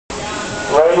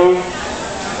Ready?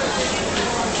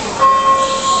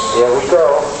 Here we go.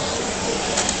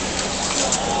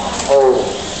 Oh,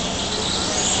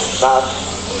 not.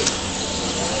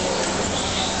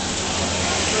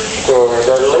 Okay,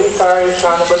 the lead car is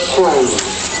car number 2,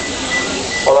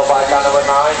 followed by car number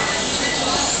 9.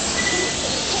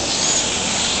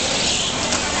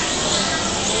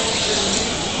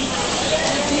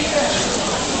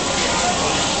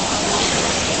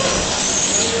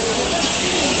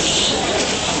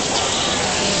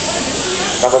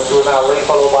 Number 2 now lead,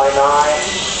 followed by 9.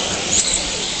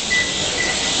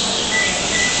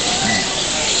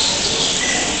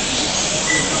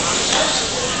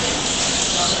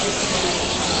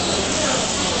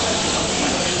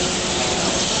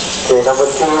 Okay, number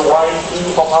 2, YT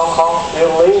from Hong Kong,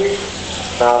 still lead.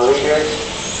 Now leader,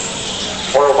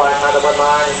 followed by car number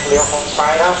 9, Leo from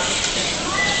China.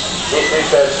 This is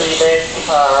the 3-man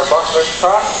Brushless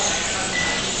truck.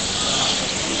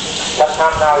 That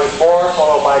time now is 4,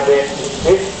 followed by Ben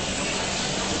 6.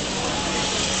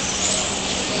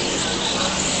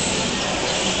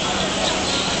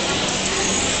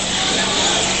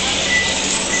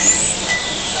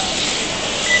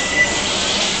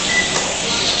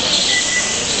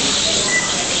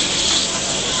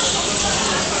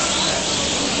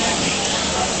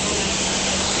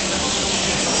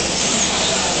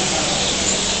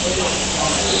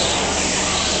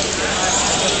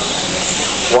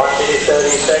 One minute 30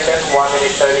 seconds, 1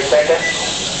 minute 30 seconds.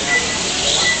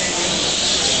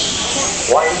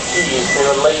 YT is in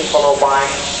the lead, followed by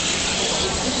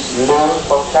Lu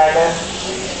from China.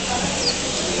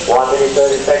 1 minute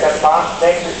 30 seconds pass.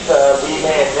 Next is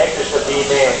B-man, next is the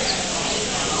B-man.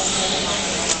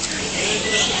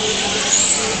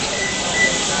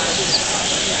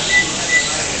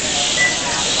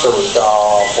 Từ cho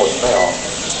phổi mới ổn.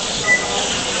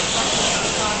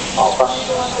 Off,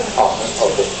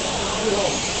 okay.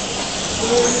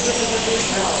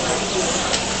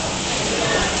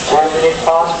 2 minute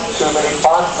pass, 2 minute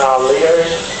pass. Now leader,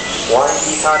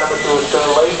 YT car number 2 still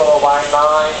lead, followed by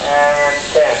 9 and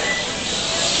 10.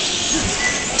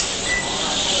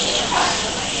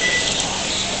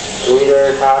 Leader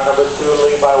car number 2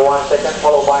 lead by 1 second,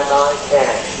 followed by 9, 10.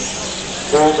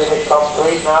 2 minutes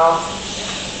complete now.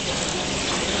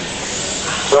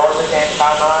 Close again,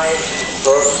 car 9.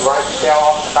 Goes right tail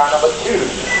off car number 2.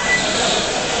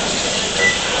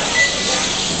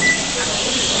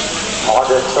 On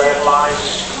the straight line,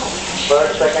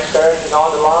 first, second, third, and on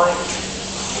the line.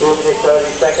 2 minutes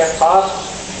 30 seconds pass.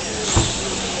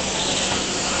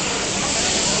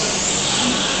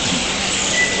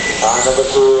 Car number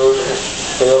 2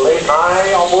 still lead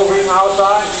 9 on moving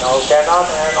outside. No, cannot.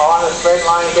 And on the straight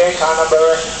line again, car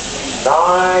number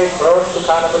 9 close to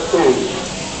car number 2.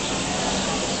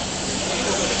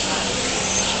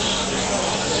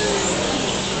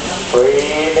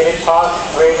 3 minutes pass,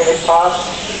 3 minutes pass.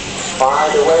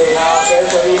 Find the way now,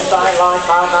 there's the east side line,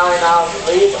 car 9 now,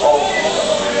 lead, oh,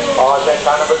 then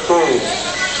car number 2.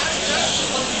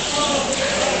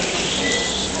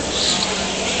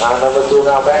 Car number 2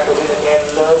 now back to it again,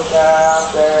 look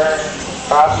out there,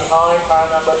 car behind, car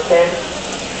number 10.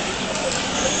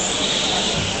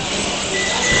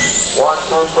 1,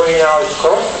 2, 3 now is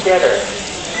close together.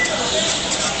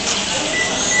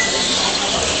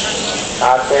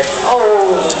 Car 10,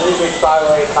 oh, this is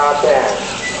sideway, car 10.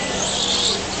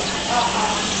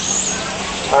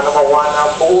 Car number 1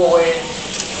 now pull away,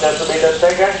 just a bit a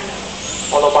second,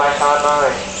 followed by car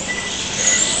 9.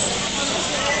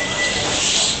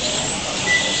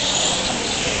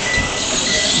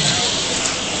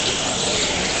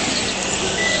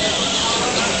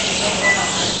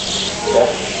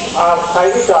ใคร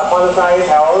ที่จอดมอเตอร์ไซค์แ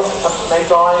ถวใน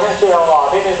ซอยเนี่ยช่วยเอาออก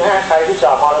นิดนึงนะฮะใครที่จ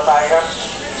อดมอเตอร์ไซค์ครับ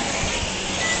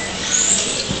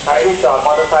ใครที่จอดม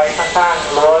อเตอร์ไซค์ข้าง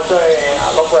ๆรั้วช่วย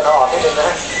รบกวนเอาออกนิดนึงนะ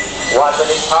ฮะ 1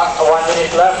 minute pass, 1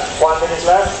 minute left, 1 minute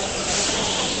left.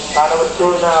 Car number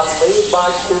 2 now lead by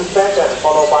 2 seconds,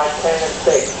 followed by 10 and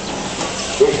 6.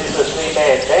 This is the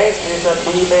 3-man. Next is the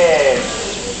B-man.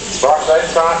 Brushless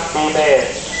truck, B-man.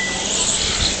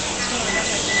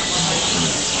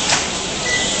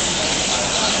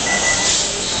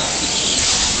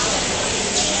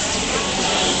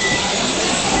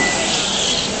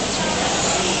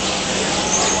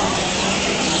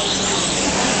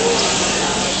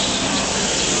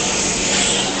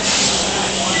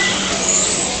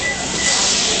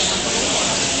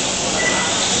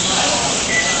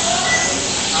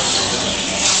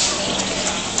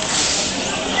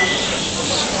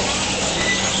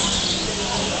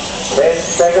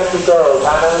 Second to go,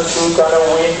 car number 2 gonna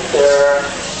win their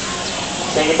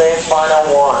big band final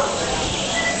 1.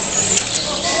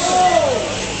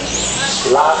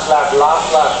 Last lap, last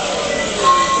lap.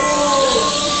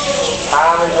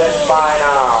 Time is in by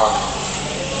now.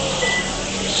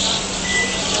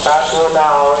 That one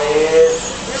now is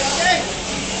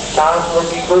sounds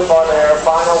looking good for their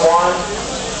final one.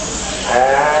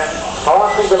 And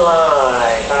crossing the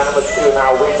line. Car number 2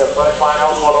 now win the first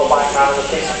final, followed by car number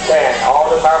 6 and 10. All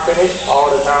the car finished,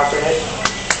 all the car finished.